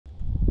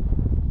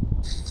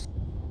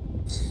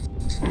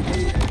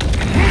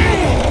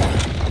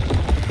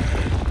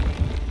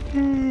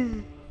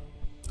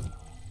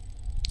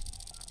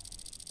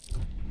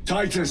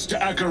Titus to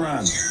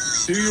Acheran.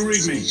 Do you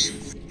read me?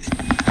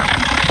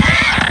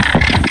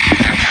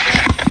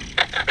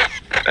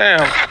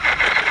 Damn.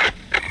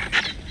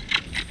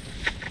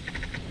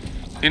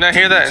 Do you not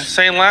hear that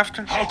insane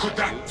laughter? How could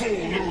that fool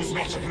Luz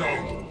not have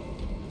known?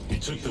 He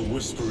took the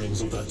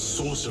whisperings of that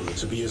sorcerer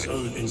to be his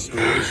own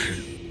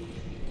inspiration.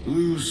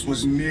 Luz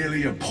was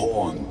merely a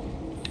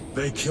pawn.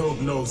 They killed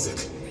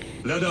Nozick.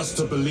 Led us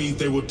to believe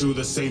they would do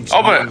the same to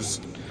Open Luz.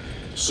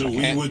 So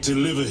we would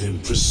deliver him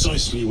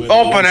precisely where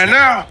Open it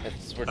now!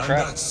 We're And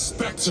trapped. that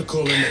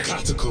spectacle in the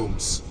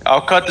catacombs.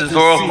 I'll cut this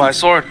door with my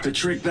sword. To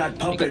trick that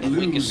puppet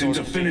Luz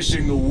into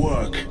finishing the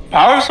work.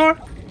 Power sword?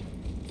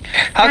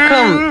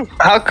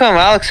 How come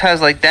Alex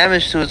has like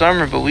damage to his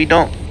armor, but we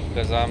don't?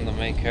 Because I'm the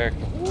main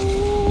character.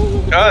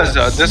 Cause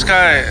this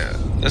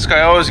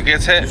guy always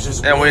gets hit, It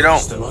is and we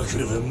worse don't. than I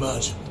could have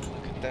imagined.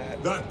 Look at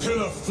that. That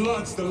pillar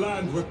floods the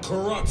land with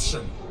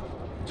corruption.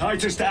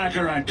 Titus to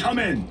Acheran, come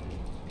in.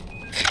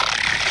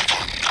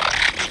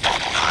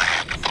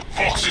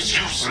 Fox is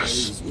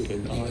useless.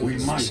 We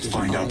must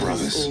find our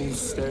brothers.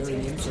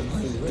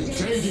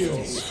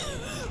 Cadio.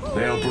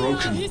 They are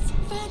broken. His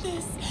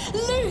feathers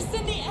loose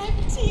in the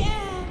empty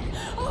air.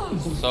 Oh,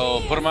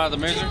 So put him out of the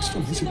misery?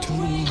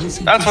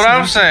 That's what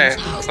I'm saying.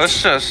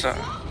 Let's just, yeah.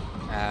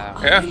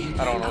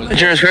 I don't know.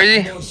 Jim's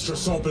crazy.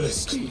 Monstrous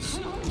obelisk.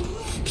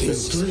 It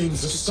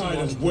screams a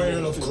silent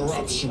wail of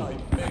corruption.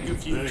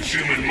 Their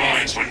human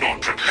minds were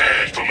not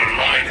prepared for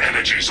malign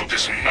energies of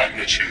this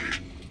magnitude.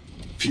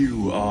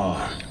 Few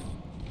are.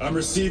 I'm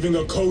receiving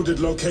a coded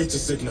locator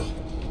signal.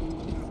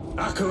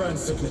 Acheran's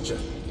signature.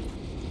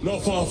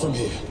 Not far from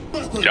here.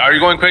 Are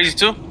you going crazy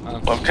too?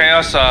 With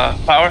chaos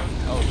power?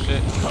 Oh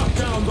shit.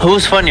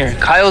 Who's funnier,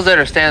 Kyle's dead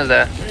or Stan's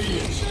dead?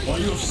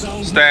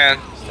 Stan.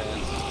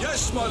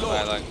 Yes, my I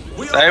lord. like.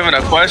 Is that even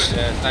a question?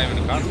 Yeah, it's not even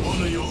a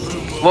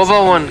conflict. What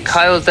about when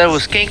Kyle's dead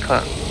with Skink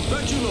Hunt?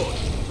 Thank you, Lord.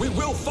 We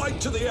will fight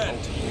to the end.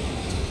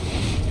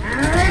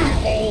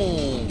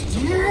 Oh,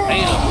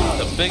 damn!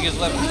 The biggest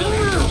left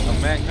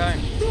of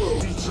mankind.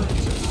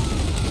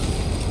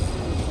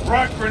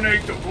 Frag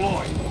grenade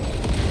deployed.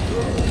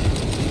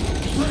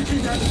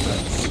 Breaking that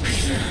defense.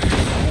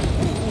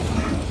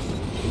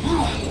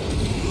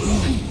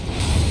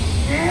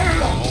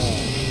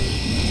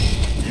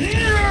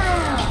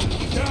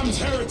 Damned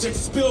heretics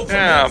spill from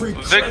Yeah, every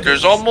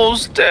Victor's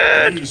almost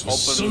dead.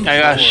 I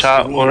got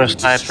shot with a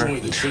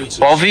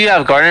sniper. All of you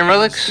have Guardian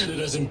relics? It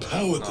has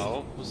empowered them.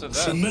 Oh, who said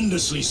that?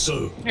 Tremendously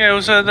so. Yeah,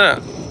 who said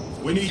that?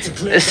 We need to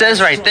clear. It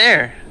says right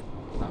there.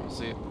 I don't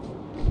see it.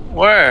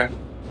 Where?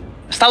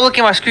 Stop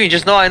looking at my screen,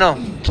 just know I know.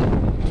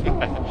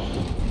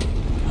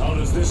 How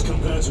does this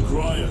compare to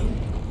Graya?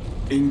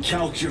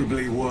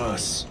 Incalculably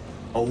worse.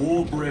 A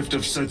warp rift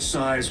of such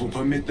size will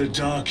permit the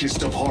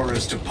darkest of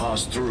horrors to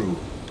pass through.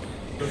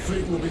 The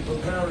fleet will be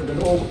preparing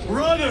an all.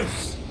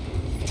 Brothers!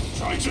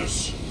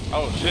 Titus!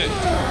 Oh shit.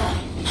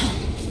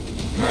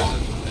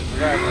 We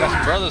got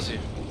some brothers here.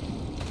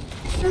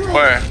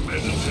 Where?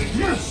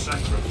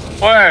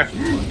 Where?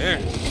 Here.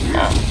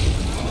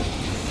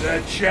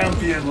 Their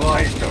champion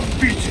lies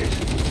defeated.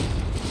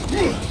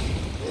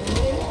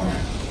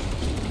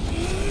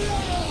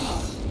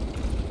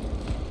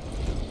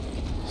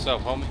 What's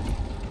up, homie?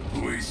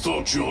 We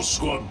thought your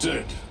squad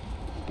dead.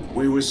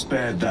 We were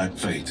spared that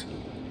fate.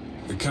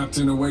 The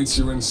captain awaits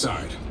you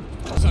inside.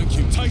 Thank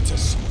you,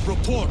 Titus.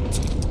 Report.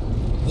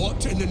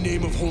 What in the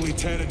name of Holy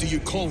Terra do you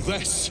call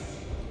this?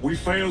 We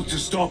failed to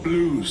stop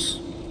Luz.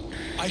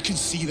 I can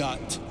see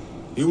that.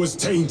 He was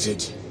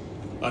tainted.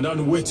 An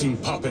unwitting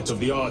puppet of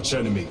the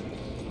arch-enemy.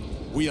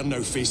 We are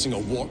now facing a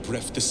warp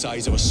rift the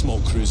size of a small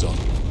cruiser.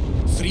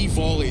 3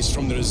 volleys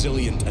from the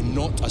Resilient and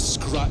not a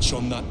scratch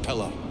on that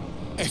pillar.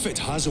 If it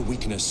has a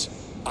weakness,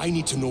 I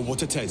need to know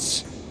what it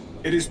is.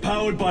 It is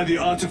powered by the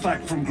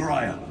artifact from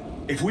Graya.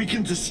 If we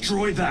can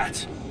destroy that,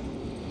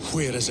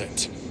 Where is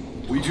it?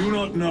 we do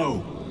not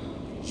know.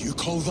 You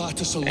call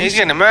that a solution? He's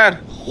getting mad.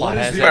 What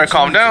is the Better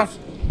calm down.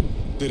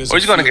 There is Or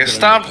he's a gonna field get around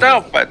stomped the pillar,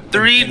 out by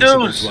 3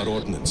 impenetrable dudes. to our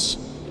ordnance.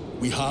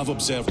 We have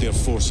observed their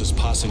forces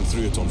passing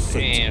through it on foot.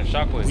 Damn,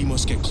 shockwave. We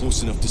must get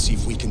close enough to see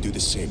if we can do the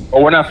same.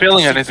 Or we're not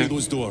feeling Through anything.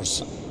 those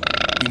doors,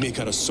 we make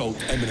our assault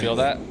imminent. Feel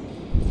that?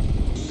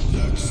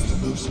 That's the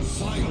most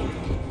vile,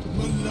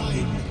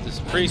 malign, This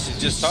priest is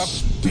just talking.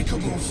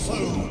 despicable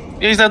foe.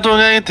 He's not doing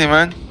anything,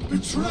 man.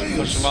 Betrayers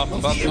Push him off the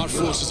of button. Our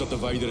forces are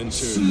divided in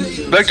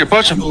two. Victor,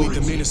 punch him. Lead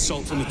the main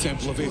assault from the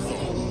Temple of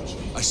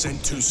Aethor. I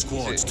sent 2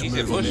 squads to He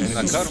said move on the push, not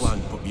enemy's cut him.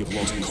 flank, but we have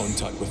lost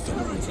contact with them.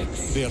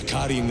 They are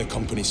carrying the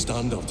company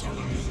standard.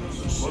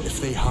 If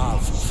they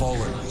have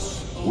fallen,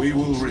 We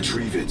will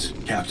retrieve it,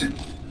 Captain.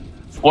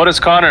 What is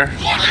Connor?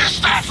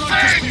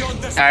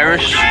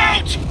 Irish.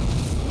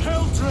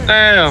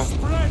 Damn.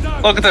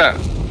 Look at that.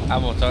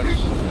 I'm gonna touch. There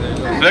you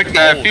go.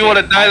 Victor, if you would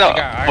have died,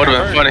 I would have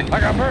got been funny. burned. I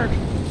got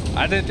burned.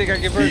 I didn't think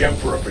I'd get The burned.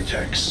 Emperor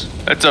protects.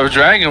 It's a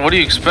dragon. What do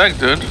you expect,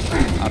 dude?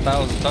 I thought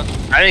it was a touch.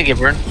 I didn't get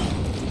burned.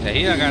 Yeah,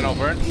 he ain't got no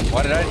burn.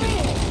 Why did I do?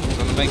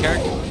 I'm the main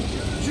character.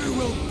 you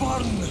will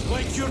burn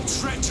like your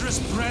treacherous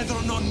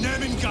brethren on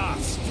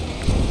Nemengath.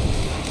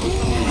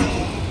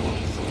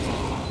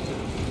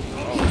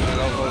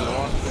 that was the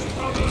one.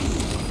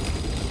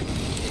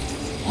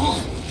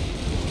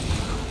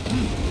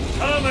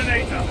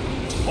 Terminator!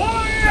 For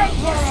the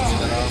Emperor!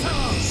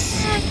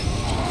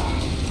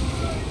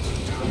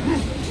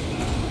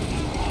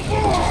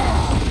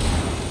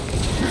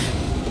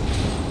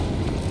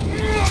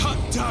 Cut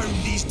down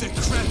these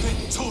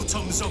decrepit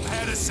totems of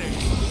heresy.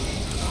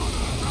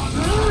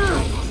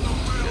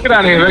 Get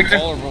out of here, Victor.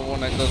 Vulnerable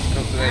when it does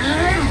come to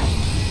that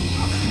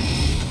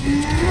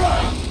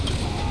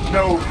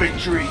No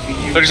victory for you.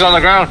 Victor's on the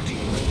ground.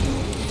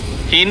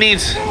 He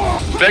needs...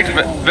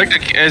 Victor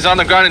is on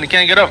the ground and he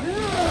can't get up.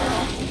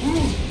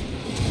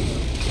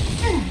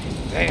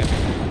 Damn.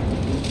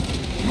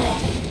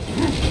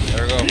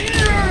 There we go.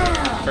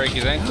 Break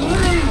his ankle.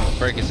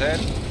 Break his head.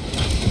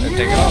 Then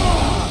take it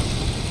off.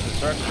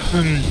 That's right.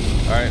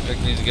 Alright, Vic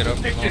needs to get up.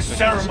 This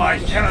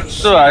ceremony cannot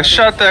Dude, I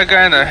shot that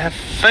guy in the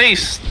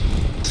face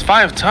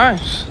 5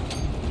 times.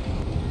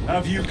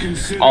 Have you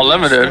considered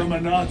Unlimited.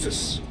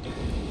 Exterminatus?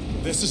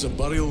 This is a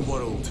burial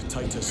world,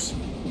 Titus.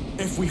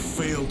 If we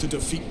fail to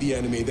defeat the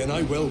enemy, then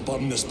I will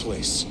burn this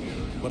place.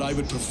 But I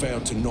would prefer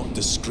to not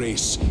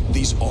disgrace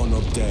these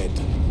honored dead.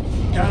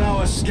 Can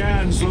our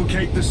scans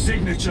locate the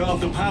signature of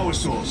the power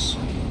source?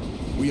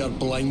 We are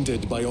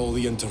blinded by all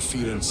the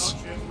interference.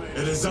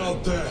 It is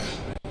out there.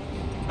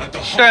 At the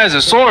This guy has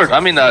a sword. I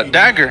mean, a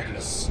dagger.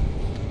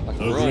 Like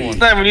a real Agreed. one. He's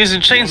not even using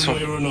One chainsaw.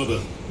 way or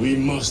another, we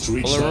must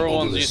reach Well, that the real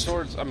ones use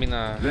obelisk. swords. I mean,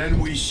 Then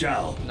we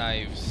shall.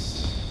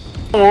 knives.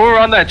 When we were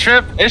on that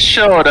trip, it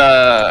showed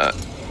the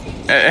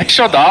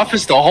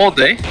office the whole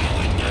day.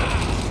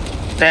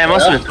 Damn,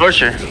 must have been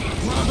torture.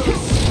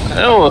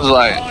 It was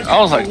like, I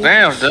was like,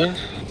 damn, dude.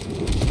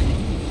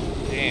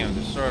 Damn,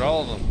 destroyed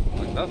all of them.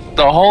 Like nothing.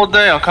 The whole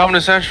day on Comedy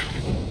Central.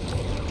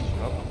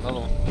 Oh, another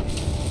one.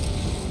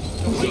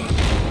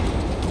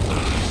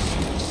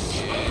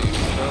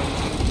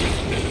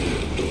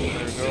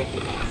 There we go.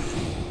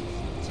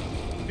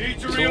 Need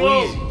to So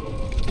reload. easy.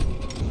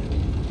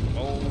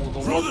 Oh, the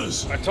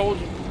Brothers, I told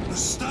you, the they're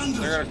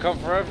standard. gonna come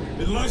forever.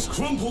 It lies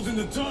crumpled in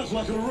the dirt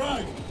like a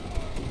rag.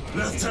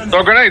 Lieutenant,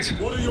 Throw grenades.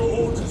 what are your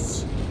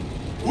orders?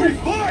 We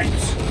fight!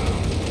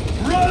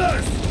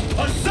 Brothers,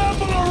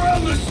 assemble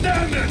around the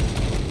standard!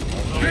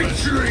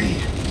 Victory!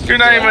 You're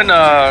not even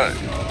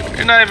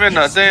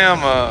a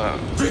damn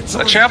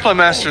a chaplain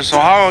master. So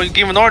how are you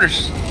giving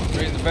orders?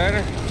 Raise the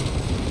banner.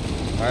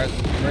 Alright,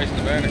 raise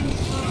the banner.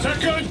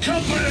 Second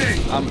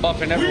company! I'm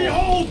buffing We everyone.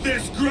 hold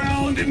this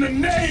ground in the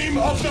name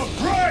of the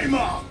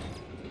Primarch!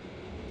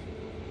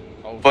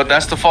 Oh, But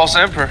that's the false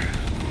emperor. the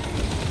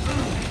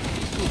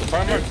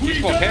Primarch. If You we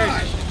spoke die,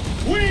 heresy.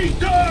 we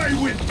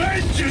die with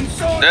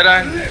vengeance on Did I?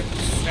 our lips!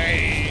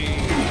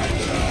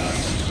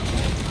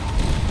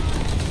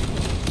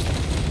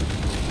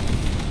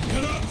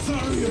 Get up,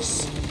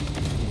 Tharius!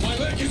 My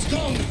leg is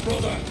gone,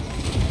 brother!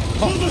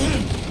 Cover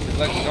him!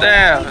 Let's go.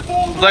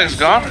 Damn, leg's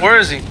gone. Where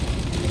is he?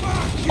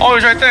 Oh,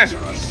 he's right there.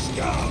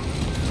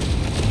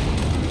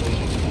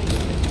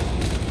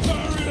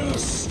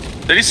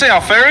 Tharius! Did he say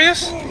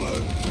Alfarius? I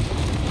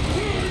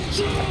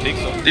think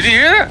so. Did you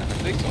hear that? I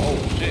think so.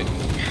 Oh shit.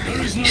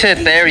 He said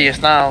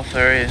Tharius, not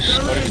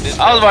Alfarius. What if he did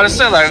I was about to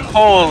say, like,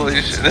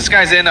 holy shit, this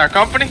guy's in our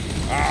company?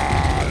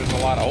 Ah, there's a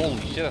lot of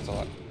holy shit. That's a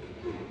lot.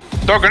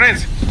 Throw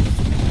grenades.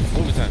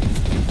 Movie time.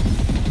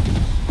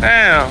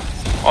 Damn.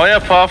 Oh yeah,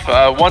 Puff.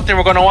 One thing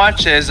we're gonna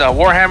watch is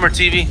Warhammer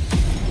TV.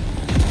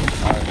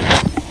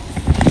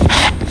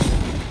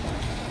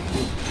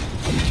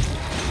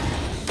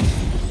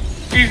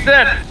 He's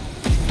dead.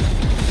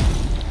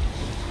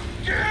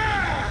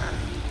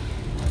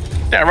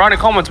 Yeah, Ronnie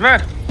Coleman's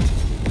mad.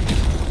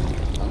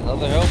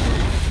 Another helper.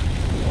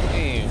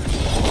 Damn.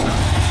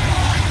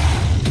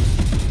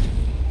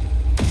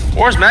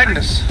 Where's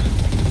Magnus?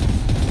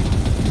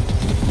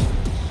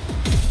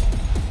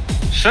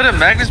 Shouldn't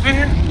Magnus be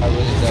here? I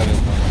really doubt it.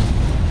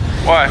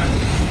 Why?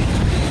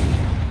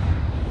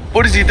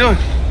 What is he doing?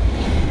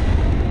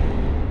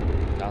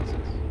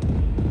 Nonsense.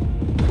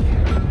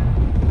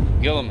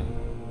 Gilliman.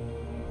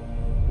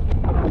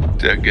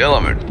 Yeah,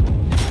 Gilliman.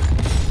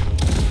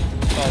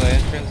 Saw the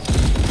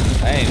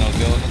entrance. I ain't no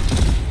Gilliman.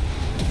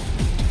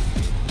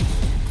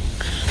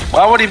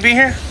 Why would he be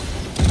here?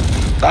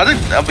 I think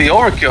that'd be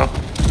overkill.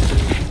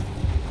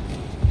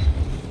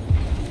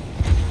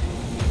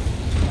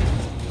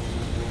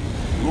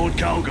 Lord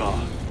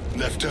Calgar.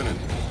 Lieutenant,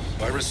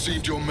 I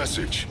received your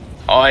message.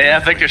 Oh yeah,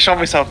 Victor, show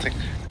me something.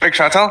 Victor,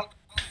 should I tell him?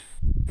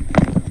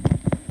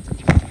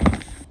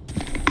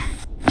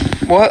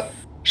 What?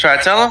 Should I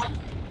tell him?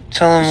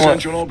 Tell him what?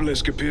 Central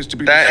obelisk appears to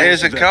be That the source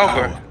is a of their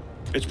Calgar. power.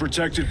 It's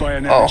protected by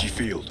an Oh. energy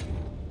field.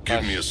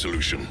 Give me a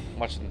solution.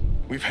 Much.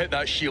 We've hit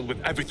that shield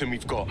with everything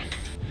we've got.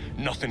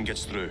 Nothing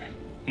gets through.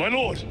 My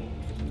lord!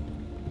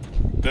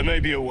 There may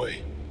be a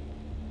way.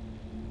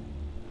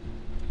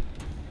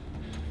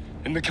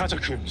 In the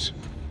catacombs,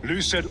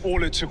 Lou said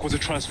all it took was a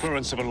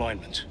transference of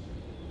alignment.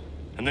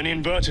 And then he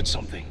inverted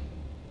something.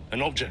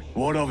 An object.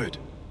 What of it?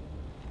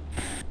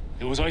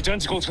 It was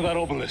identical to that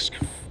obelisk.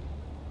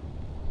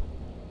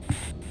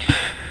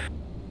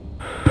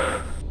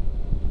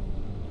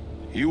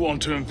 You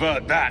want to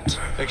invert that?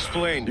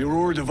 Explain. Your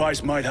Aurora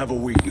device might have a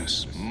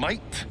weakness.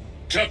 Might?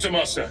 Captain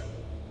Master,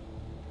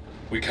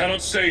 we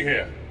cannot stay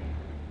here.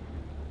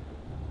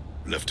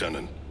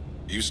 Lieutenant,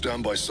 you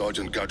stand by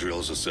Sergeant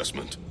Gadriel's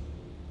assessment.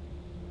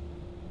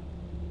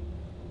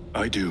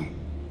 I do.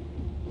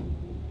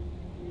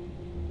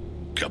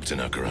 Captain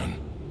Akaran,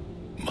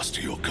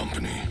 muster your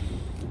company.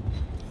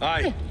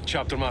 Aye,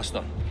 Chapter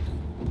Master.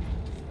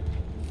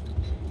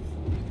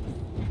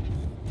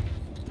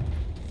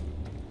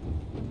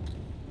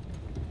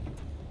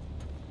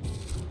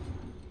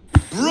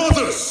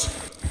 Brothers!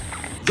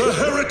 The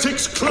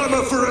heretics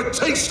clamor for a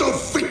taste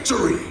of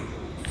victory!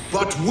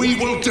 But we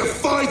will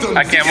defy them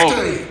I can't this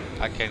move. day!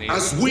 I can't even.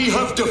 As we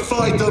have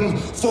defied them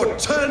for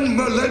 10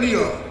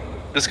 millennia!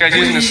 This guy's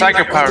using his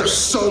psychic We are the powers.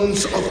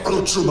 sons of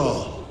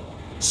Ultramar,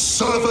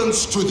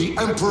 servants to the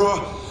Emperor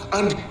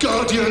and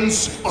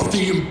guardians of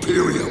the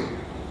Imperium.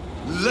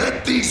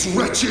 Let these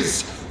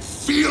wretches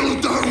feel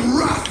the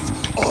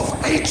wrath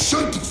of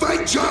ancient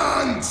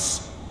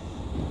vengeance!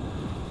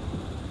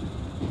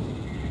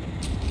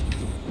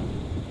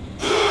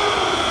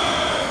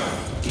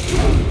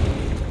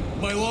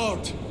 My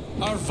lord,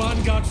 our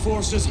vanguard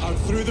forces are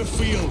through the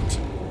field.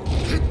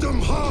 Hit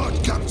them hard,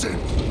 Captain!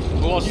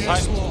 Who wants to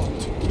Yes, fight?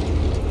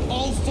 Lord.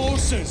 All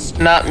forces.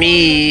 Not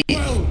me.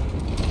 Well,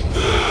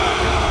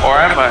 Or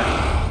am I?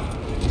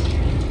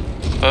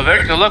 But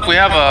Victor, look, we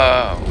have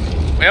a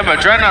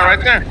dreadnought right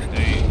there.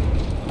 Hey,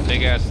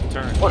 big ass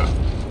turn. What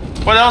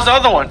the hell's the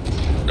other one?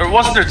 There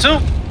wasn't there two?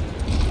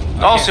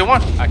 Oh, see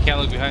one. I can't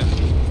look behind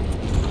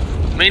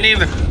me. Me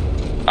neither.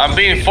 I'm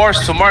being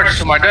forced to march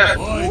to my death.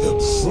 By the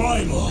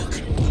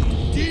Primarch!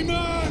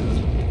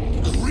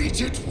 Demon!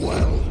 Greet it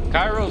well!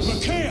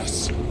 Kairos.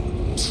 Chaos!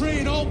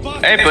 Train all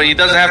back. Hey, but he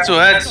doesn't have two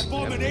heads.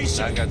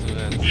 Abomination. I got two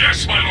heads.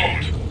 Yes, my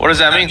lord. What does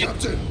that mean?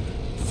 Captain,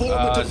 form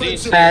a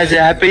defensive Has it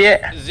happened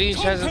yet? Zinch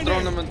hasn't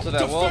thrown them into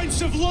that wall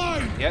Defensive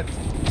line! yet.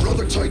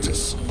 Brother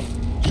Titus,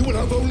 you will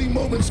have only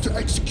moments to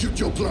execute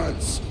your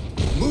plans.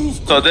 Move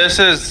So this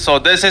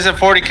isn't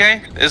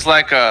 40k. It's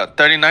like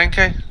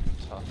 39k.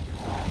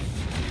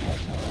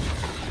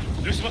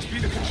 This must be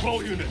the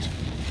control unit.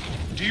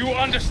 Do you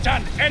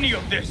understand any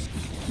of this?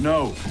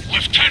 No.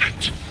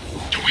 Lieutenant,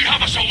 do we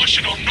have a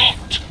solution or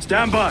not?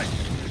 Stand by.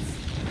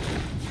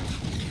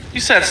 You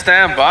said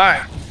stand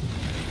by.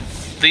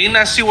 Do you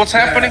not see what's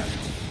happening?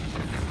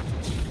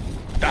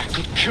 That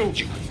could kill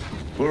you.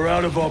 We're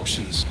out of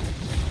options.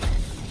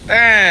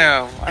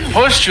 Damn, I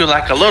pushed you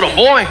like a little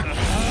boy. Dude,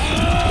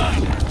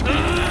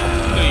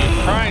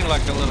 you're crying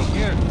like a little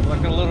kid,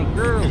 like a little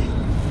girl.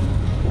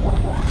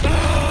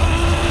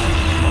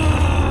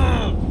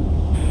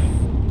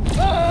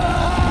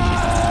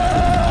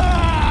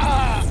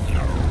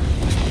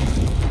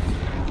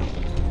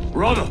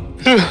 Brother!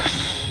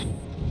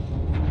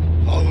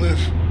 I'll live.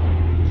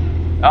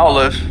 I'll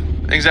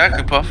live.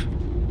 Exactly, Puff.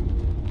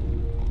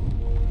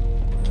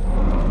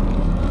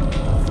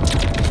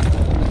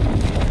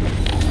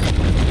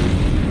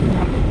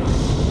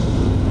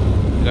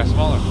 You got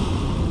smaller.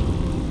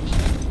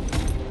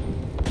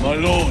 My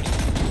lord.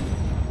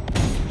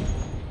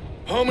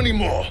 How many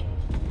more?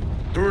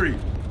 3.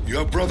 You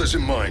have brothers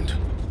in mind.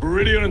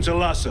 Viridian and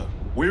Talassa.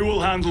 We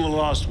will handle the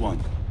last one.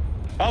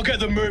 I'll get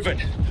them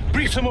moving.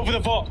 Brief them over the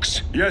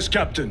Vox. Yes,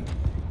 Captain.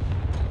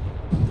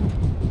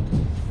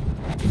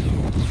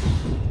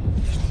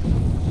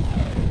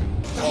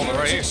 Oh,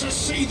 right here. are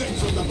seething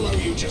from the blow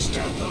you just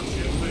dealt. 3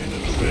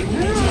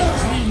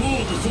 more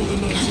before the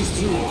night is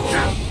through.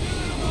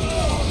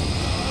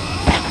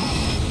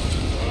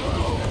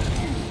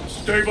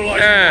 Stabilize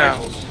Damn.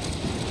 rifles.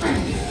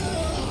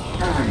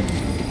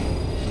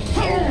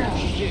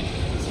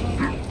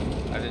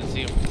 I didn't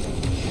see him.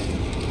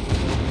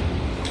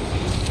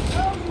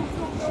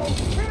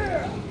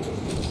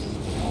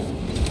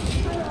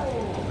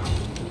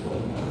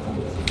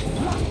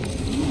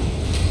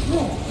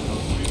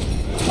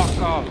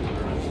 Fuck off.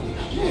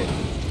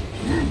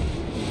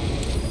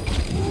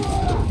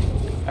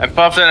 And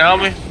Puff didn't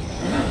help me?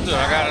 Dude,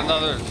 I got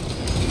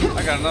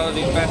another of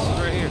these bastards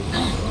right here.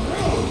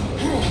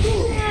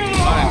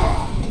 Fine.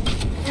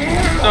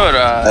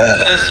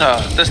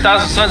 Dude, this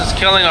Thousand Suns is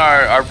killing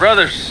our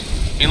brothers.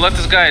 You let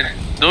this guy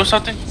do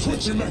something?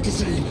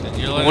 And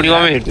you're What do you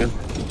want me to do?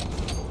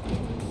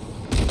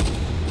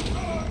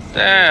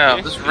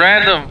 Damn, this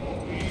random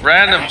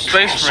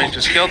space marine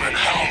just killed Demon me.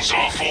 hounds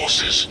our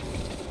forces.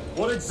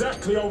 What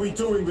exactly are we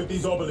doing with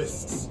these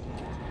obelisks?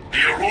 The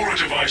Aurora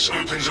device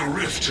opens a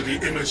rift to the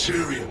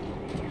immaterial.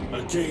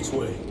 A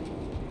gateway.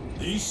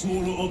 These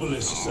smaller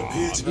obelisks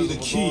appear to be the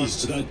keys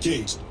to that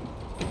gate.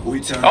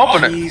 We turn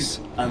Open it. keys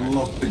and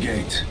lock the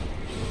gate.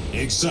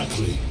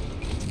 Exactly.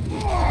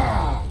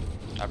 I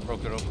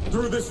broke it open.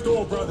 Through this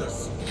door,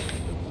 brothers.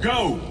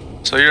 Go!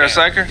 So you're a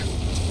psyker?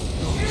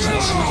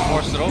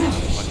 Forced it open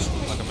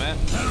like a man.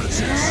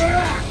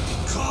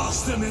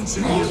 Cast them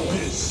into the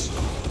abyss.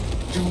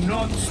 Do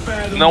not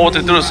spare them. Know what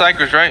to do to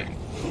psykers, right?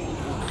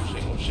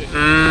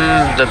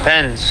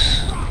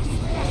 Depends.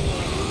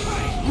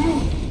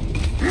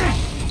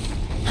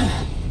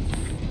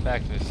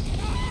 Back this.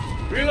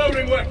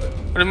 Reloading weapon.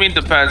 What do you mean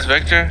depends,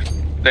 Victor?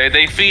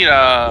 They feed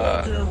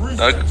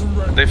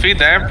they feed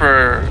the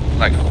Emperor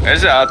like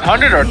is it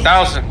 100 or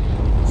 1,000?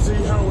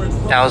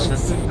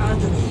 1,000.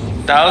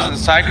 1,000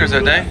 psychers a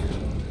day?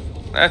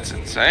 That's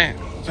insane.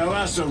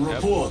 Thalassa,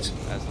 report.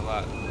 That's a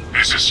lot.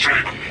 This is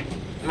Straben.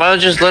 Why don't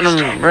you just let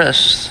him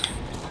rest?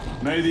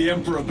 May the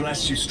Emperor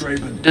bless you,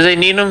 Straben. Do they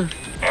need him?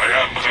 I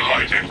am the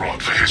lightning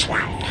rod for his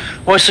will.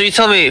 Wait, so you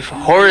tell me if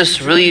Horus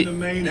really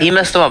he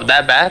messed him up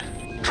that bad?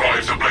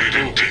 Drive the blade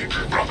in deep,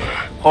 brother.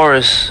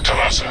 Horus,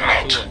 Thalassa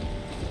out.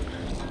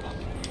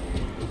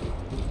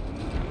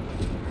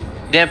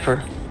 the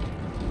Emperor.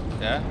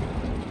 Yeah?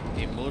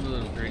 He moved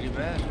him pretty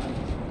bad.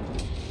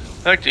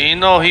 Victor, you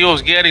know he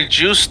was getting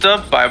juiced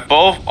up by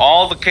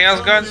all the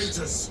Chaos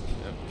Guns?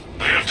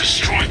 They have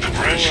destroyed the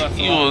bridge.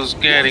 He was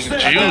getting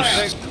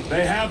juiced.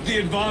 They have the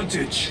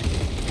advantage.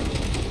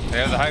 They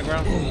have the high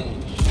ground?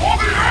 For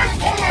the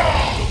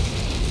Emperor!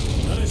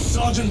 That is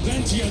Sergeant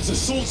Bentiad's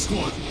assault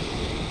squad.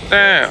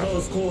 Damn.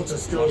 Close quarter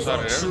skills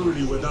are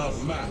truly without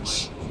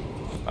match.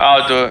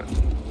 I'll do it.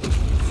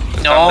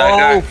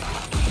 No,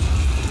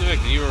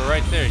 Victor, you were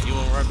right there. You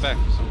went right back.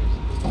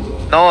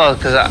 no,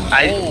 because I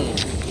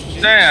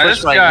Damn, this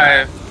Switch my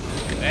guy.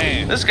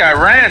 Damn. This guy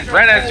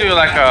ran at you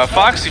like a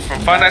Foxy from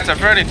Five Nights at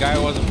Freddy's. The guy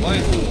wasn't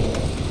playing.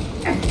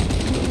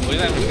 Look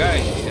at that guy.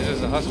 This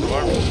is a husk of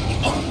armor.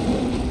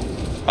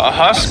 A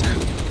husk?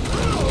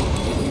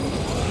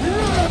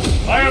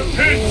 I am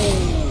pinned!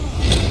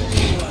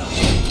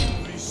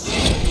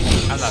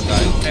 I'm not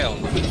dying. Hell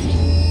no.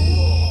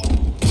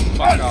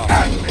 Fuck off.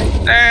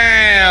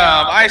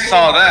 Damn, I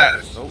saw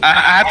that. I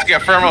had to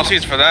get firm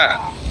seats for that.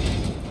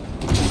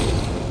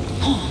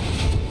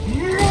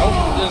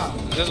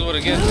 Oh, this is what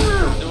it gets.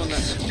 Doing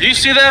that. Do you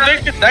see that,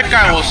 Victor? That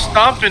guy was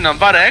stomping. I'm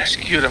about to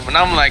execute him, and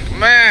I'm like,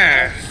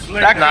 man,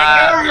 that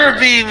could never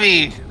be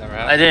me. Never I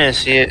happened. didn't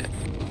see it.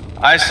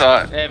 I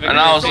saw it, Yeah, Victor, and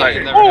I was it's like,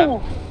 never ooh.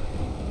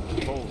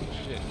 happened. Holy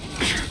shit.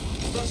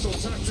 Special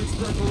tactics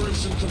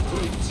preparation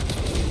complete.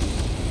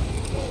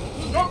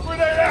 Knock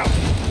grenade out!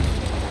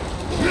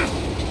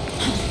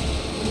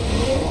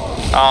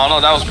 Oh no,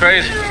 that was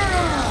crazy.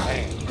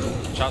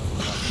 Damn. Shot.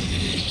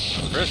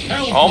 Chris.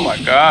 Oh my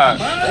god.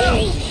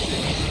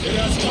 It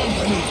has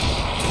company.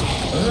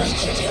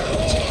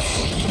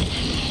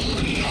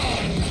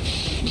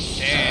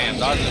 Damn,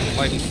 dodging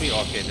lightning speed.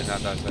 Okay, did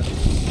not dodge that.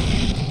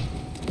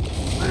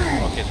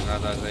 Okay, did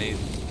not dodge that either.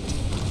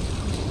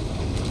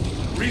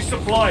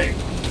 Resupplying.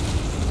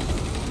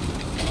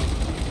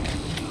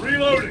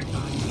 Reloading.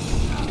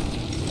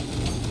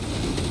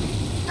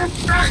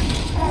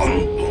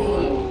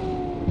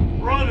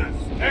 Runners,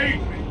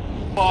 aid me.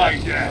 By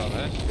Oh, death.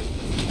 man.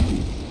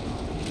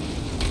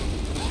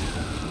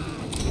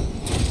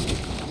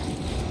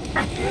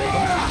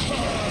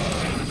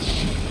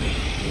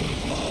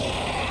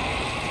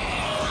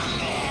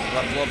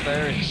 About to blow up the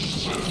area.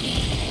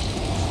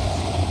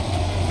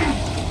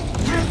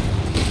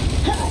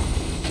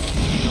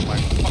 Oh my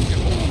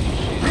fucking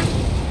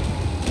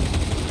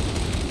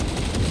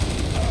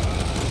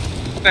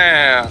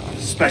Damn.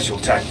 Special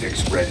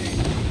tactics ready.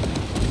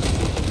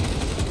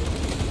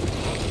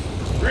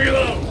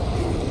 Reload.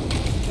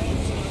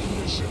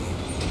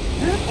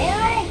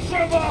 Or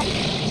Ultima!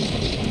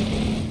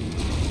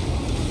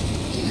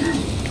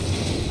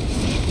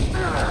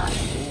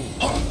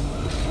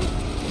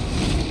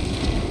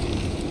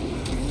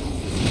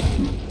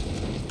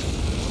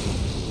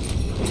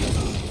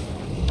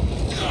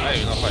 I don't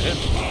even know if I hit.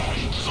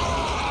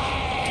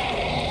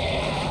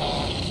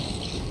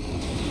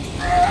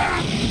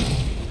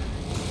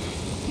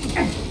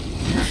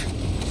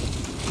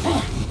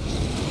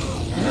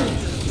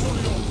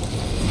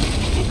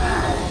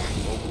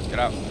 Get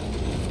out.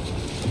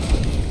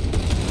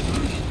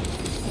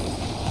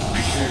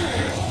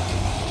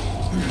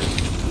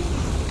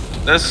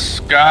 This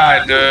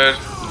guy, dude.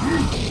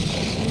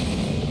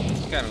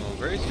 It's kind of going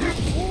crazy.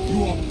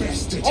 You are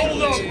best at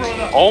Hold up,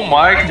 brother! Oh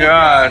my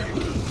god.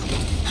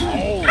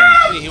 Holy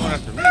shit, he went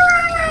after me.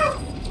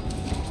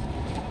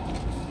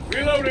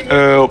 Reloading.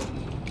 Help.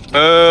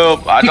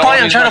 Help. I don't Probably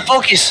I'm use trying my, to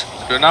focus.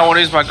 do not want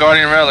to use my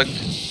Guardian Relic. I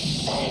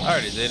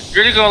already did. You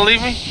really gonna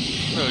leave me?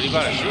 Bro, you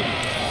about to shoot me.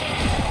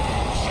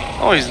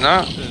 Oh, he's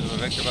not.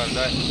 Vector about to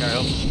die. Gotta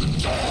help.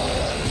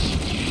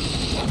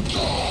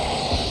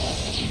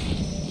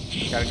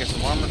 Gotta get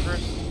some armor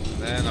first.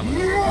 Then I'm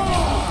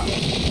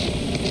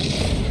gonna.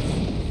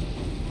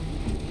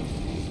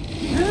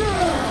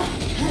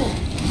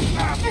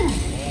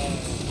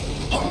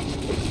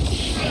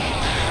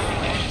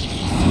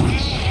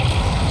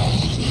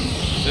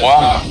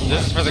 Wow.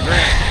 This is for the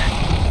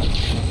grand.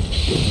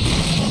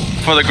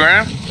 For the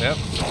gram? Yep.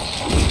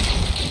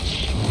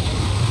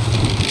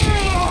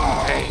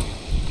 Hey.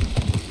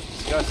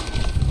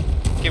 Disgusting.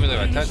 Can't believe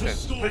I touched it.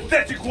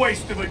 Pathetic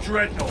waste of a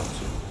dreadnought.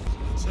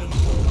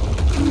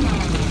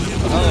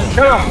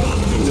 Kill him.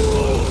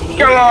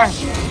 Kill him.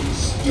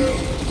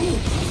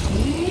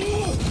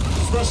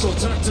 Special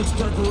tactics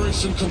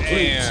preparation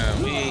complete.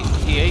 Damn,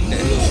 he ate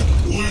that.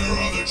 Where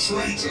are the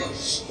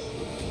traitors?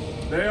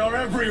 They are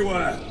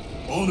everywhere.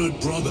 Honored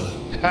brother,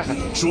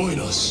 join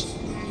us.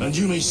 and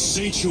you may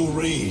sate your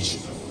rage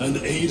and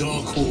aid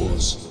our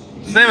cause.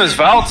 His name is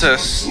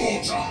Valtis.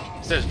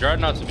 It says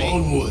Dreadnought to me.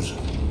 Onward.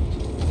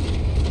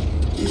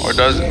 Or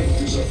does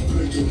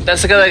it?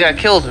 That's the guy that got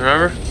killed,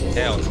 remember?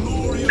 Hell.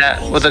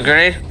 That, with a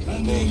grenade?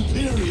 And the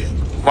Imperium.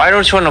 Why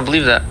don't you want to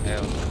believe that?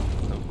 Hell.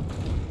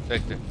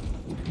 Victor.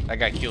 That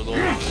guy killed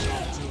over.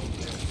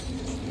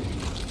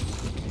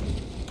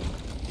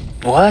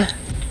 What?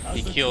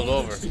 He killed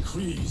over.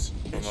 Decrees.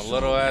 From a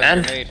little ass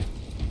And? grenade.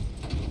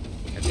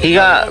 He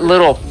got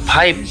little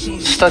pipe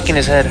stuck in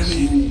his head.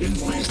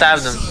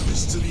 Stabbed him.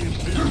 Service to the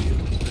Imperium.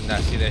 Did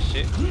not see that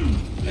shit.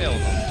 Hell no.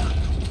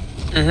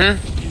 Mm-hmm.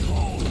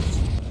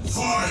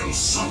 Vile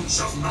sons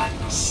of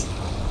Magnus.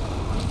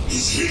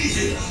 Is he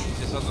here?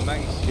 Just on the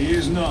Magnus. He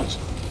is not.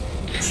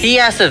 He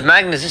asked if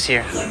Magnus is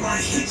here. Then my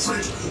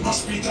hatred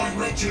must be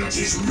directed at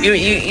his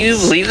You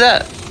believe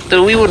that?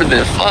 Dude, we would have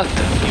been fucked.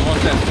 He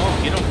wants that smoke.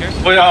 He don't care.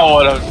 We all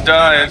would have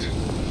died.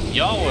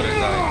 Y'all would have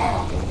died.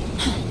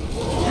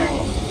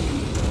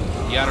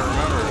 You gotta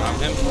remember, I'm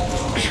him.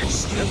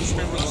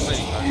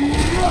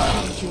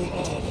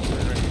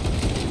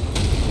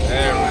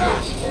 There we go.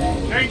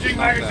 Changing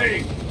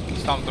magazine.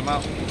 Stomped him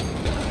out.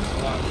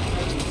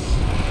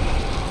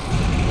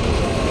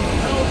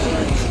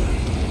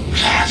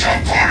 That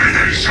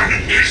abomination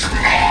is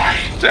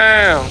mine!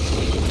 Damn. In the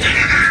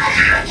name of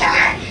the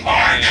Emperor,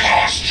 I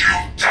cast you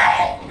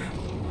down!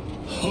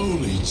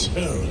 Holy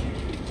terror.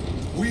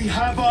 We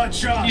have our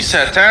chance. You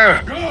said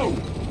terror. Go.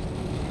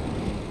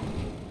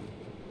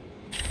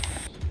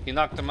 He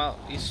knocked him out.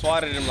 He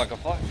swatted him like a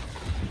fly.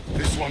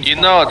 This one's You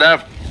know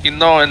that. You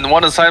know, in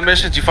one of the side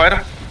missions, you fight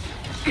him.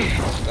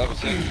 That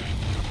was it.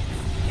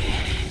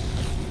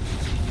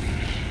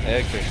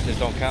 Hector, this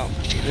don't count.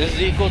 This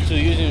is equal to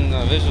using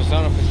visual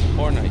sound effects in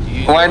Fortnite. You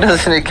use Why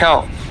doesn't it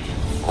count?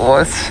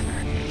 What?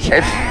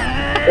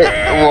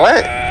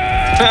 What?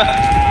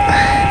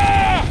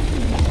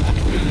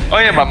 Oh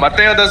yeah, but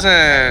Mateo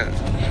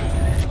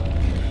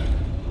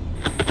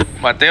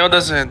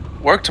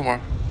doesn't work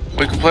tomorrow.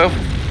 We can play.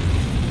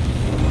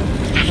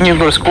 Can you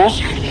go to school?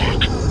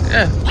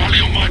 Yeah. Rally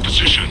on my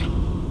position.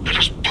 Let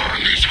us burn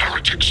these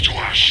heretics to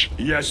ash.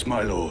 Yes,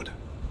 my lord.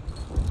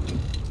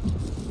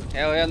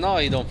 Hell yeah, no,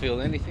 you don't feel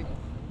anything.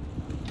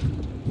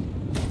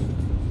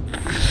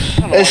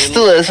 It's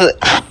still.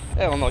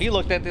 Hell no, he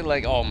looked at it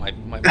like, oh, my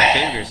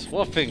fingers.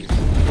 What fingers?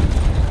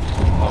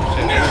 Oh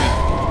shit.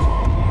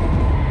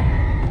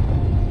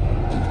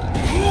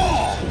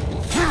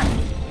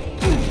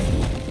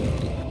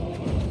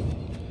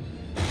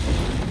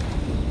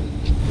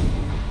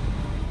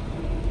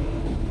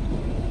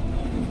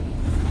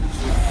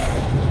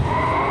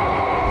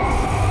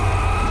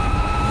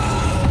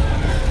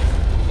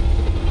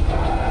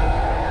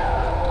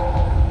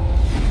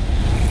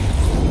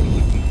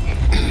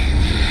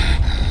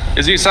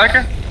 Is he a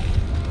psyker?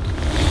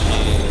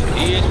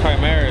 He is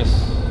Primaris.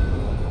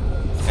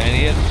 And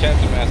he has a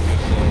chapter master,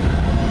 so.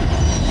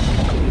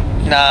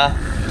 Nah.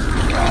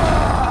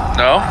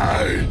 No?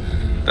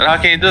 Then how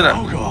can you do that?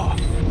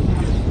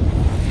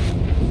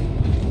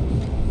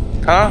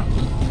 Huh?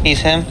 He's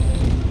him.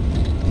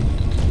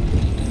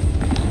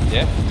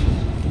 Yeah.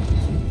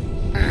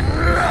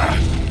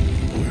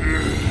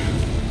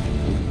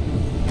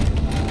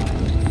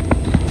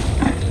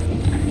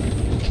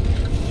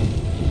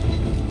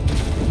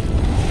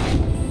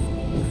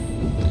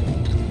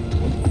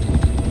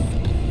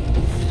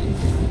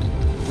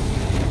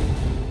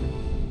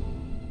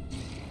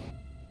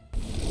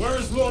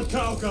 Where's Lord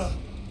Kalka?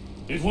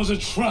 It was a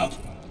trap.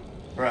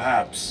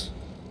 Perhaps.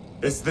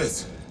 It's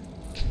this.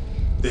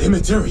 The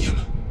Immaterium.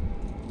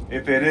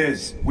 If it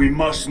is, we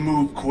must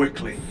move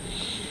quickly.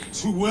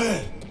 To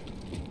where?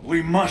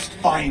 We must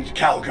find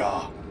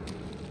Kalgar.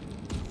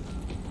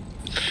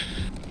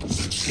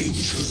 The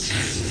danger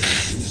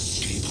is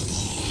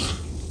inescapable.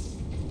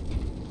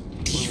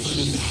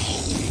 Even now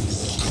we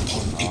walk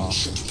upon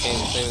ancient Can't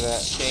even say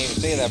that. Can't even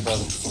say that,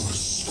 brother.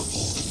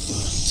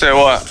 Say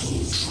what?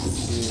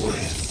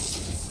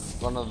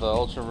 One of the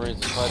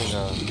Ultramarines is fighting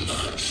a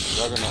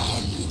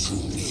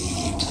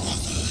Juggernaut.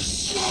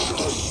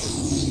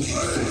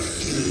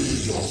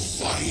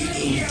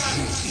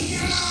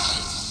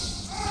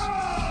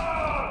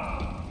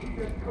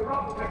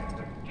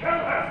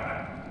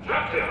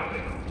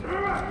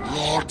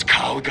 Lord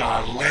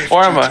Kalgar left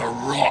Where am you I? to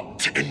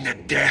rot in the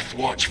Death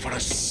Watch for a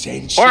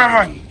Century, Where am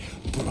I?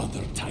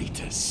 Brother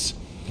Titus.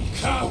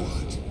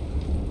 Coward.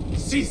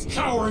 Cease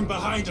cowering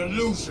behind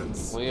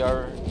illusions. We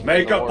are.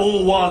 Make the a war.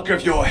 bulwark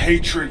of your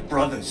hatred,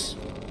 brothers.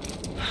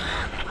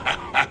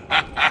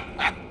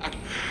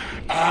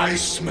 I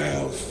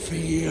smell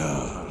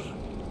fear.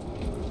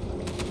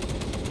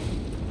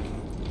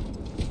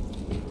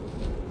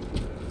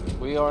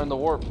 We are in the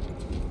warp.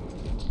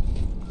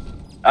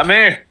 I'm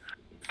here.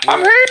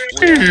 I'm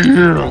We're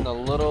here. in the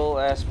little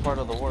ass part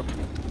of the warp.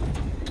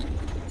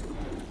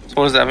 So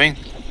what does that mean?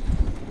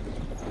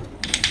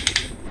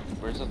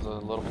 Where's the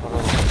little part of the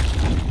warp?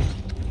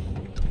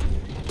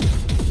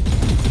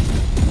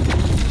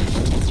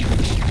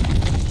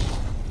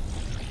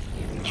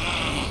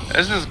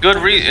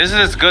 Isn't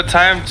this good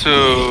time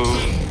to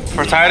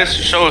For Titus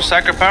to show his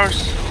psychic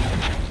powers?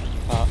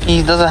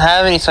 He doesn't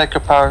have any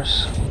psychic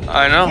powers.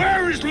 I know.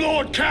 Where is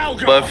Lord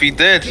Calgar? But if he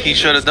did, he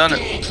should have done it.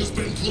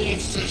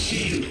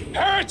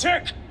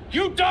 Heretic!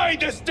 You died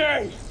this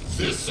day!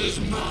 This is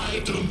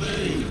my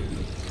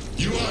domain.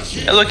 You are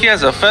here. Hey, look, he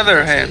has a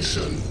feather hand.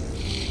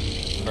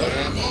 But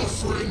I'm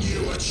offering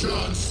you a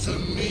chance to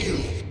kneel.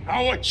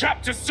 Our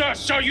chapter, sir,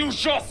 shall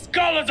use your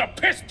skull as a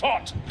piss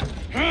pot!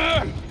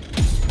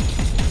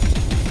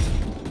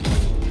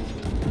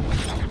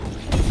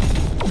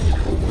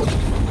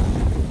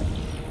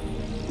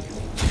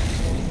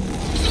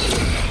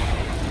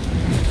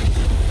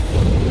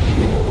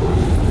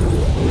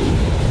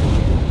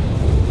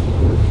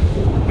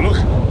 Look.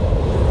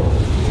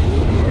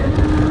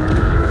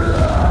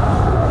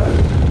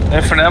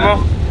 Infinite ammo?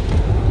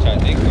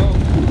 Chadico?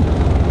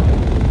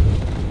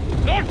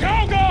 Lord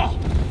Calgar!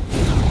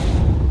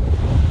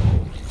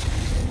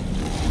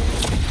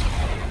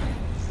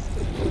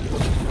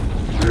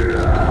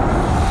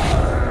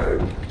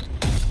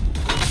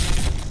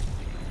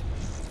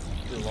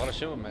 Do a lot of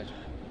shit with magic.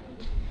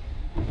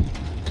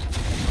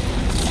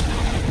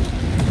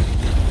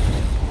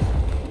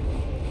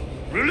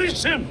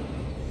 Release him!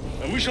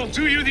 And we shall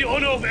do you the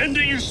honor of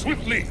ending you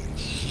swiftly!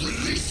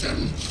 Release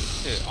him.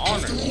 Dude,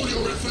 honor. After all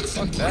your efforts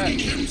in Fuck that.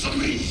 bringing him to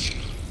me.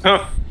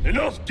 Huh.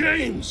 Enough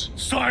games!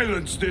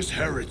 Silence this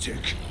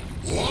heretic!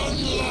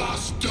 One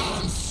last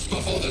dance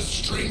before the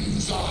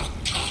strings are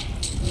cut.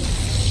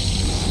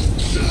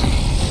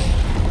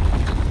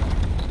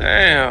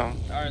 Damn.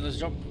 Alright, let's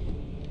jump.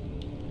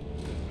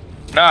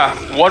 Nah,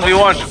 1v1.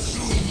 Alright,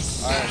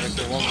 let's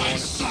do 1v1.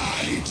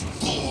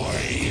 Side,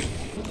 boy.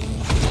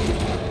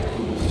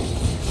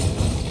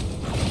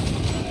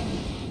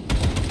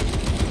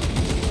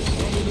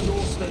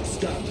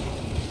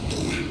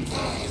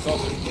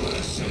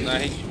 Nah,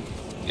 he,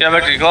 Yeah,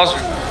 back to you closer.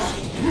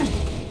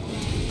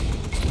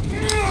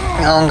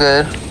 I'm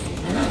good.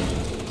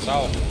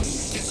 solid.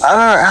 I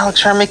remember Alex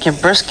tried making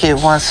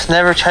brisket once,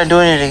 never tried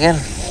doing it again.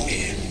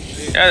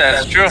 Yeah,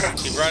 that's true.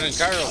 He brought in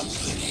Cairo.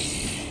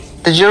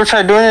 Did you ever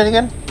try doing it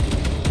again?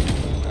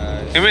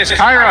 He means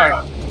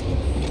Chiron.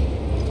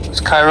 It's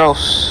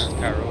Kairos.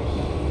 Cairo.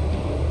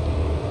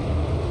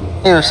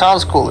 Hey, it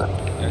sounds cooler.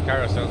 Yeah,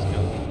 Cairo sounds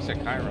good. He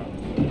said Cairo.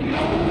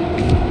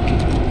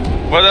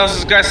 What else is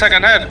this guy's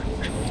second head?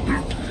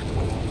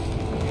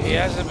 He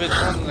hasn't been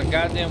shown in the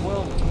goddamn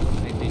will.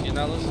 Hey, did you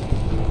not listen?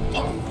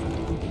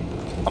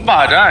 I'm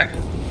about to die.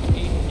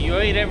 You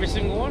ate every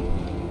single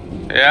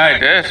one? Yeah, I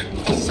did.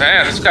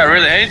 Damn, this guy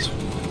really hates me.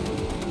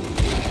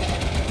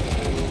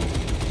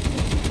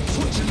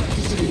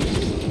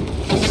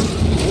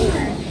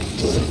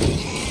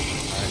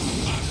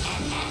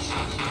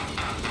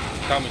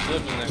 Caught me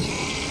slipping there.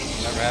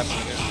 Never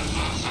happened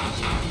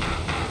again.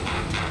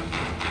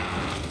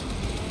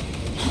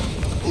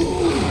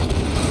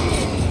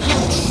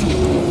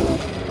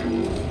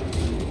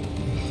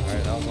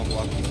 Alright, that was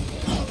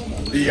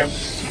unblocked. Yep.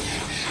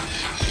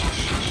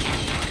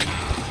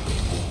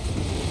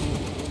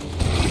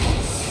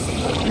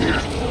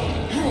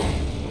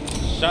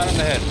 Shot in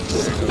the head.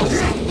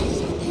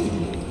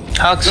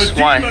 Alex,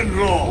 The why? demon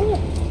law!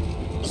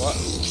 What?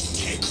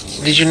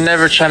 Did you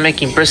never try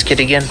making brisket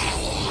again?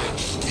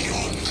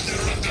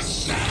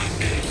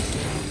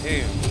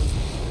 Hey.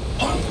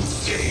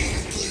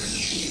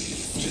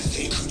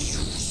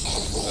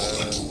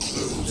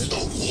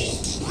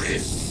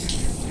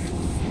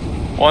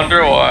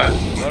 Wonder why.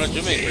 Why don't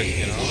you make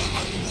brisket,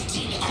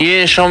 huh? You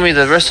didn't show me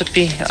the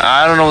recipe?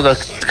 I don't know the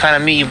kind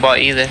of meat you bought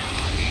either.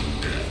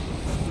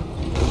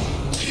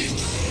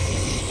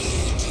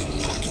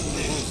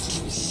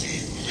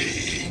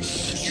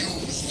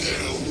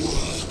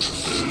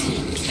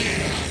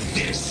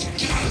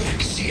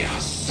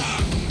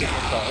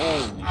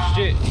 Holy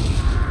shit.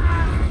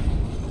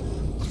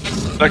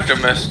 Victor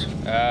missed.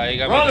 He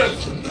got Brother!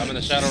 me. I'm in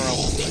the shadow realm.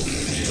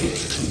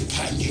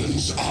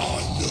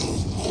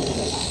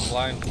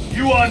 Blind.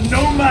 You are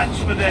no match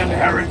for them,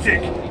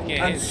 heretic! can't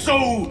And hit.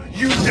 so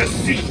you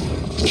deceive!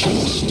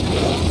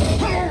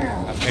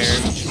 I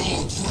parried.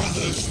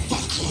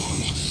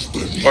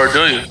 Or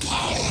do you?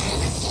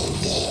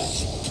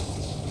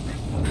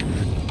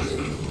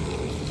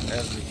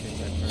 Everything,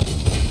 my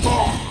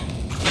friend.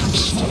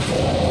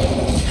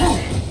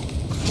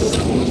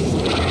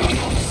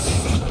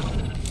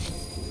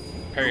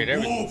 Parried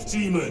everything. Wolf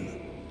demon.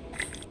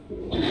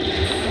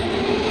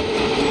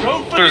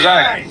 Go for Who's the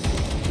that?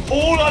 eyes!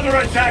 All other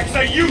attacks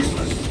are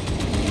useless!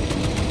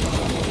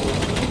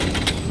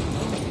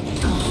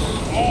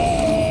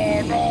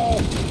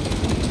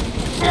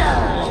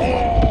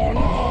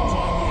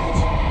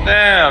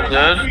 Damn,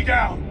 Knock dude. me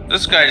down!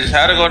 This guy just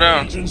had to go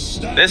down.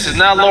 This is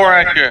not lore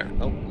accurate.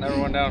 Nope,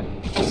 never went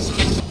down.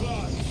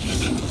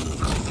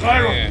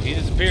 Chiron! Yeah, he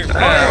disappeared.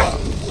 Damn.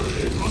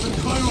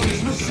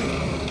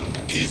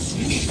 His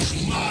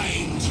weak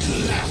mind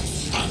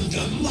collapsed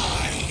under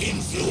my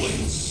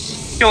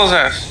influence. Kill his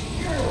ass.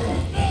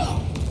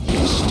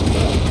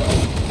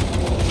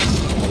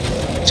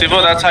 See,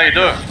 bro, that's how you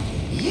do it.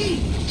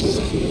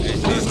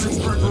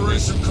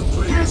 Preparation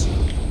complete.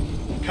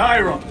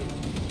 Chiron!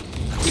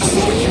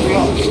 what you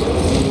lost.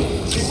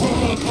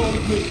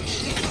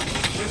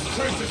 This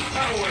prince's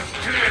power is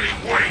clearly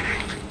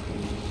waning.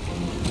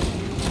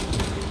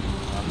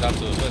 I'm down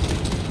to a list.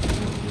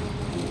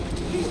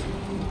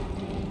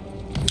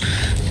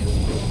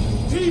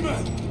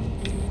 Demon!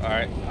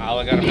 Alright, all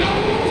I gotta make the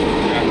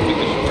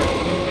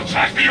short.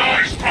 Attack the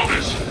eyes,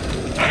 brothers.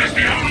 That is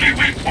the only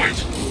weak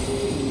point.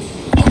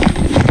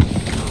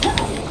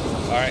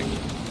 Alright.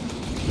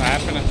 It's not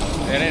happening.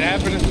 It ain't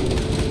happening.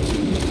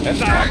 It's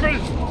not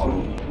happening.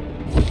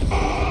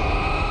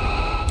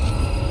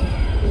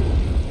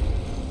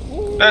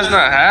 That's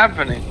not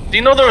happening. Do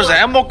you know there was an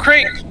ammo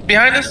crate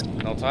behind us?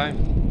 No time.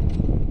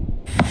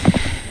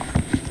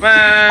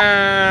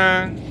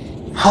 Man.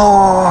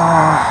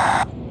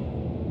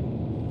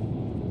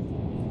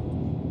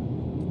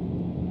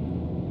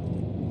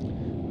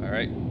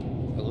 Alright.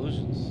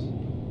 Illusions.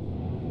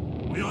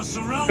 We are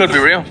surrounded. Could be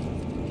real.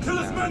 Kill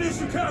as many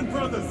as you can,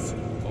 brothers.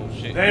 Oh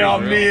shit. They are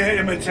mere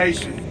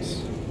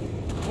imitations.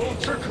 More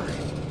trickery.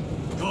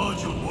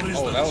 Guardian, what is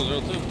Oh, that? that was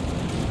real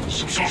too.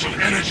 Some sort of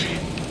energy.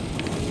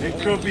 It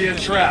could be a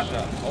trap.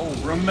 Oh,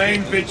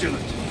 Remain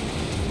vigilant.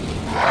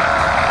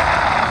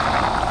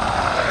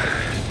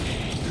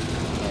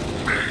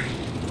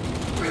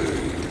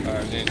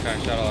 Alright, getting kind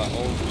of shot a lot.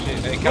 Oh shit.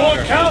 Hey, Lord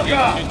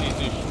Calgar.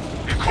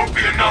 Calgar! It could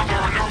be another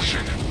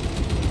illusion.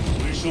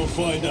 We shall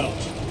find out.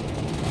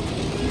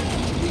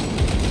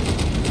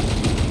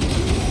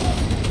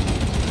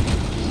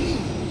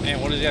 Man,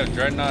 what does he have?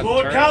 Dreadnought?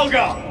 Lord turret?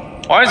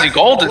 Calgar! Why is he What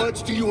golden?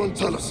 words do you want,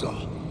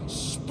 Talisa?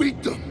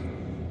 Speak them.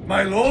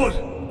 My lord,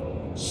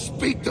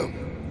 Speak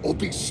them, or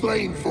be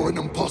slain for an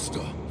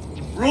impostor.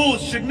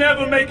 rules should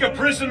never make a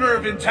prisoner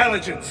of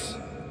intelligence.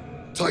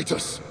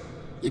 Titus,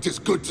 it is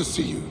good to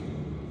see you.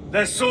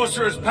 Their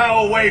sorcerer's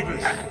power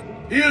wavers.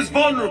 He is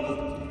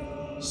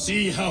vulnerable.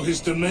 See how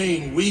his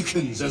domain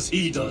weakens as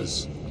he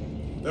does.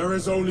 There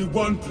is only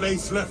one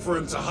place left for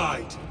him to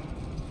hide.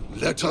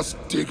 Let us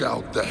dig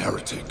out the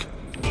heretic.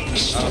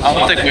 I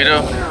don't think we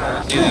do.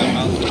 See that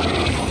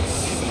mountain?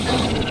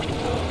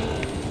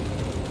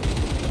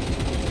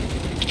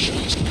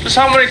 Just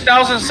how many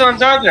thousand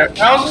suns are there?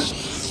 Thousands?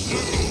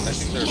 I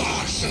think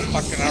they're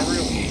fucking not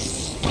real.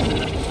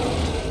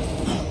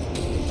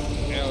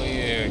 Hell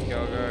yeah,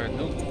 Calgar.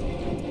 Nope.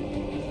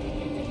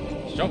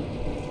 Let's jump.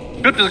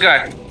 Shoot this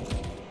guy.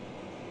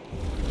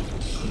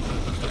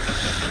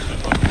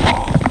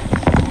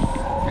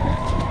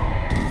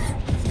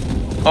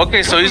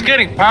 Okay, so he's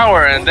getting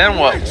power, and then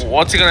what?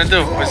 What's he gonna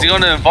do? Is he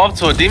gonna evolve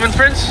to a demon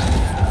prince?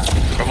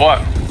 Or what?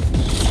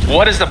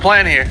 What is the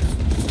plan here?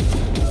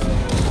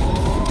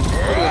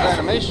 Look at his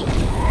animation.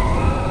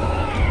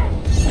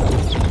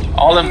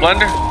 All in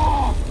Blender?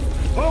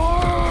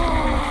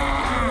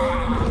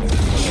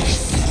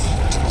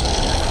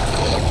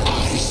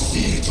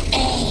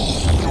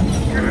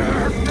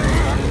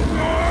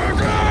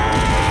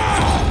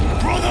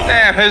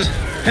 Damn,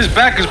 his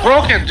back is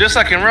broken, just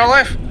like in real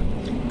life.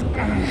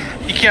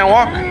 He can't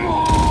walk.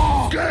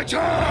 Get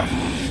up!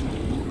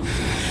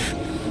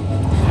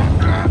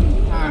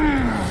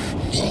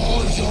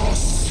 All your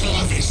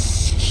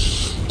service,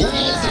 all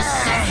the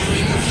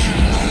suffering of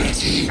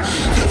humanity,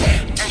 the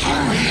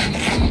Victorian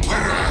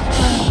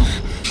Emperor.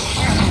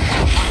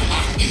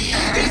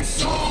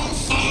 It's all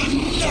for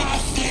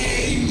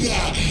nothing!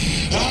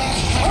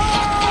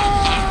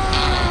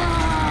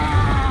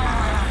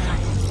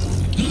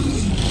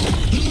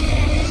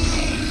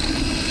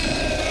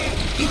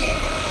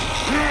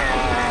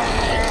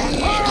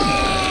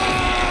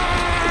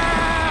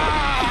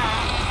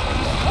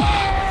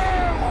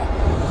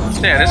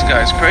 Yeah, this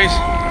guy's crazy.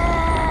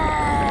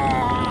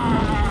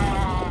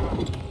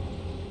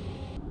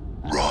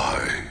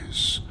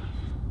 Rise,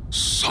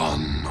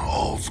 son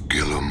of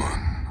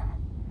Gilliman.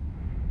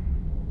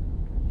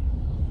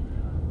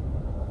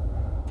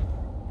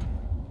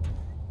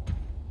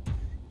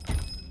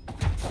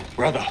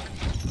 Brother,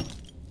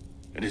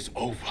 it is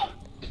over.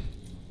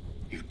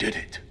 You did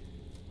it.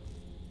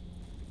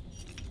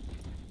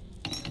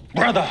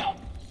 Brother!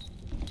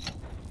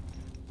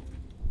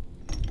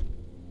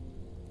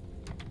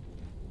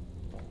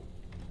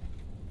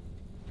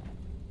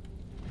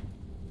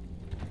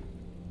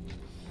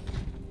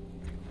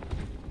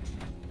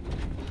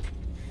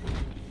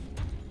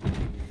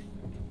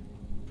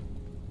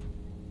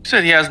 He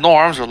said he has no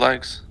arms or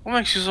legs. What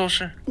makes you so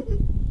sure?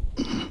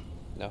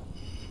 No.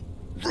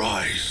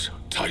 Rise,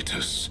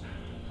 Titus.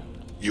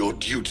 Your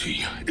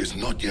duty is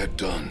not yet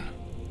done.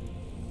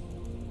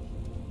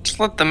 Just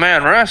let the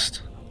man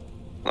rest.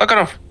 Look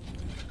at him.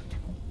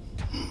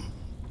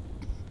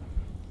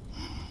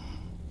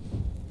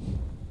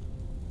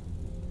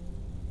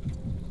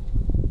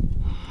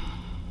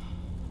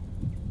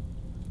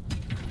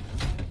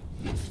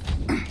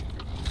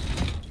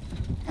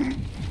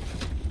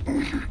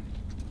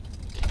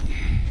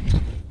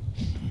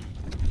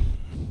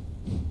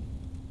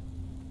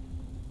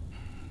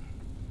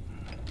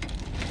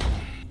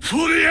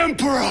 For the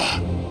Emperor!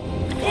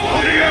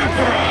 For the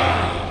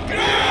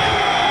Emperor!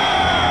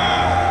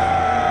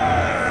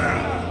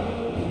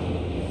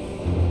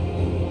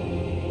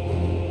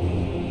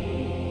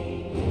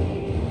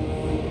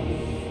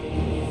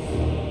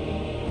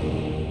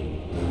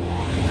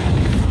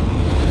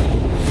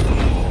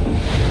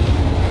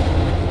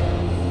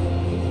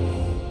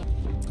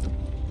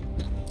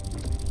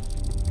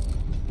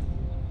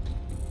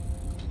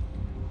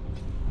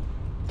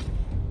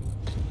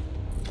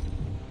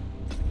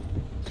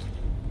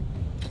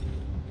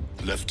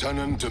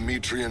 Lieutenant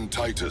Demetrian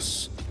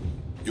Titus,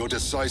 your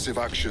decisive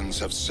actions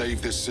have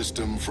saved this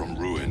system from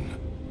ruin.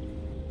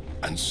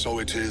 And so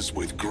it is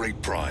with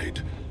great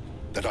pride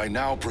that I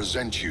now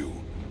present you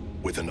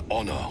with an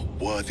honor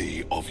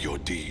worthy of your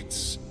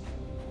deeds.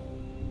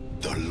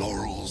 The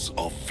Laurels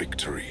of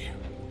Victory.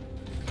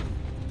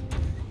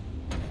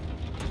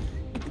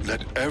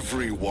 Let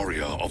every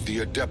warrior of the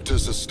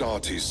Adeptus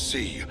Astartes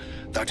see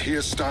that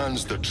here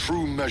stands the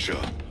true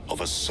measure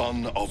of a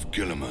son of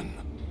Guilliman.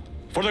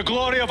 For the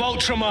glory of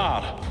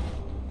Ultramar!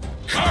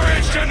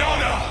 Courage and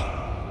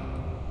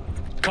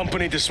honor!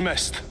 Company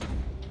dismissed.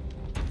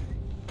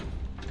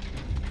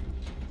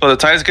 So the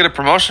Titans get a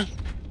promotion?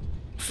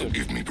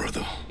 Forgive me,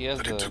 brother, has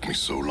that it took me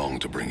so long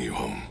to bring you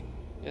home.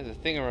 Yeah, the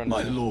thing around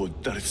My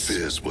lord, that is...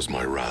 Fierce was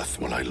my wrath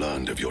when I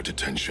learned of your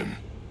detention.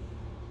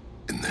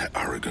 In their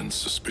arrogant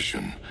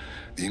suspicion,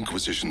 the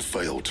Inquisition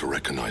failed to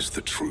recognize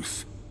the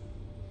truth.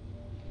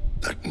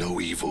 That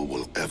no evil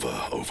will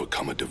ever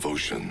overcome a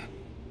devotion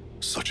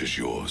such as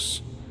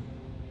yours.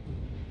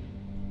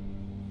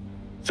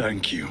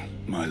 Thank you,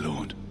 my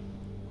lord.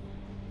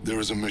 There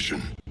is a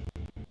mission.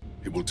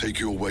 It will take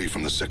you away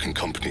from the Second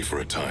Company for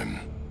a time.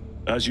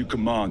 As you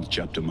command,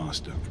 Chapter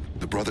Master.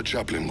 The Brother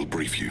Chaplain will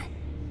brief you.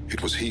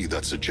 It was he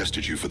that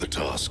suggested you for the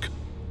task.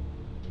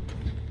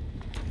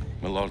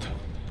 My lord,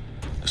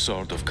 the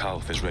Sword of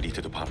Kauth is ready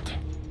to depart.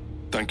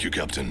 Thank you,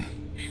 Captain.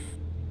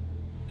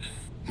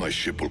 My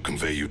ship will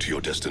convey you to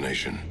your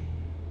destination.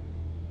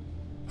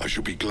 I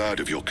shall be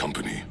glad of your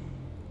company.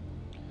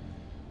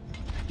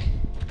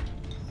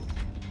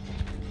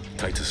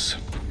 Titus,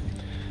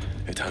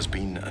 it has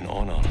been an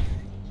honor.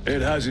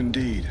 It has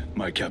indeed,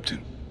 my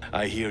captain.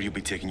 I hear you'll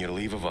be taking your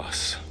leave of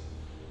us.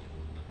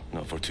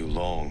 Not for too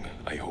long,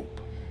 I hope.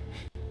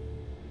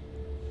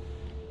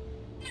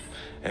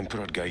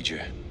 Emperor guide you.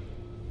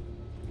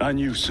 And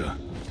you, sir.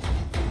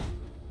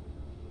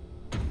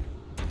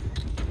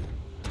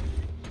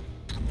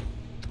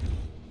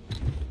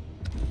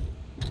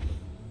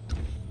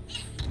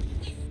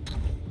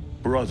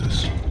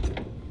 Brothers,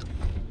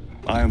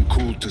 I am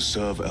called to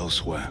serve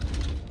elsewhere.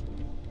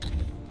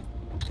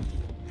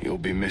 You'll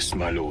be missed,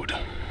 my lord.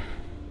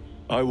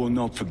 I will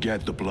not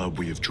forget the blood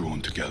we have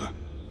drawn together.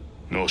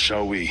 Nor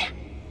shall we.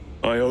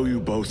 I owe you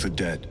both a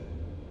debt.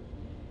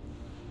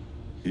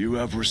 You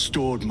have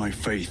restored my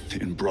faith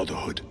in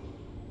brotherhood.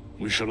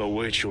 We shall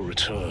await your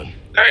return.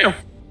 Damn.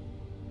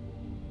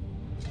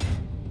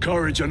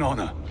 Courage and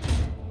honor.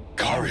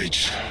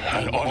 Courage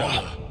and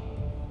honor.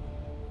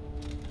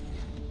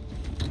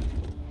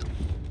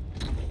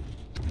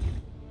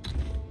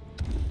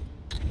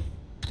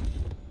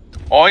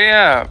 Oh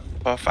yeah,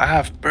 but if I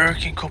have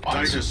Birkin coupons.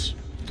 Titus,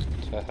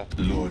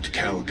 Lord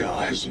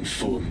Calgar has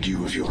informed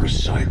you of your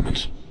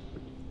assignment.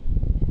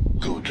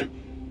 Good.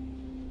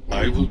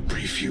 I will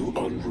brief you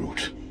en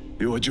route.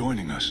 You are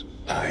joining us?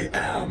 I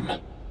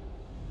am.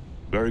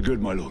 Very good,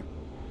 my lord.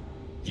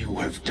 You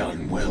have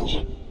done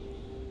well.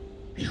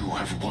 You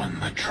have won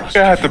the trust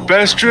I had of the your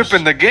best brothers trip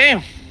in the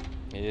game.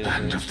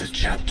 and of the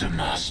Chapter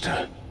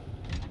Master.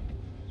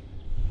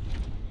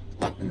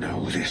 But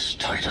know this,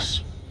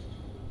 Titus.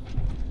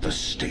 The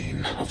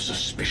stain of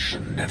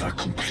suspicion never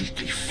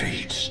completely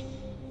fades.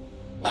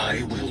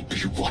 I will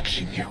be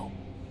watching you,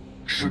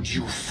 should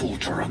you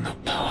falter on the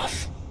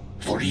path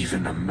for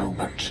even a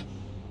moment.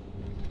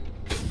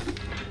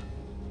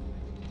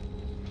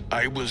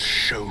 I will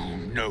show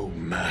no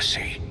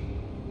mercy.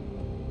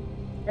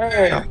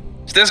 Hey,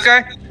 it's this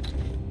guy?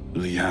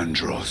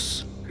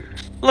 Leandros.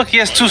 Look, he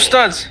has two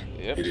studs.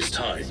 Yep. It is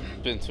time. It's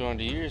been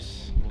 200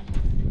 years.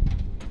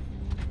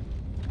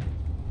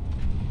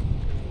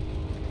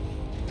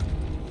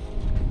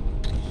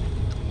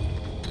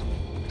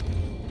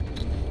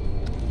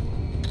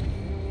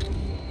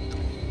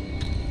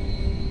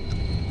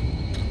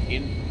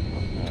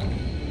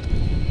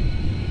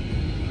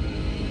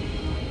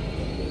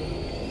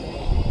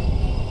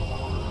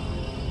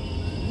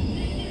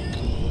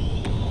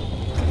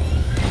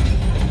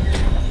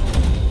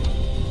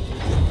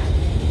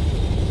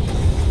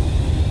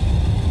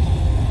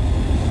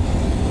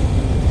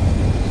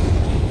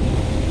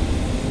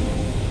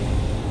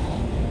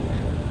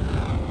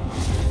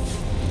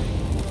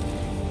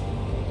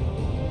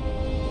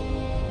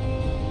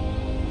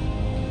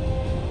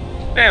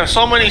 Damn,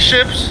 so many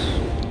ships.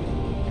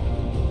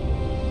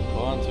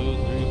 1, 2, 3,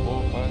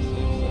 4, 5, 6,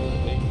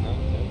 7, 8, 9,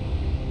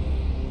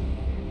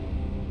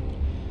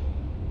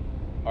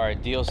 10.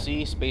 Alright,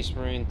 DLC, Space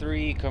Marine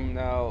 3 coming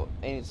out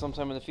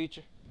sometime in the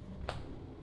future.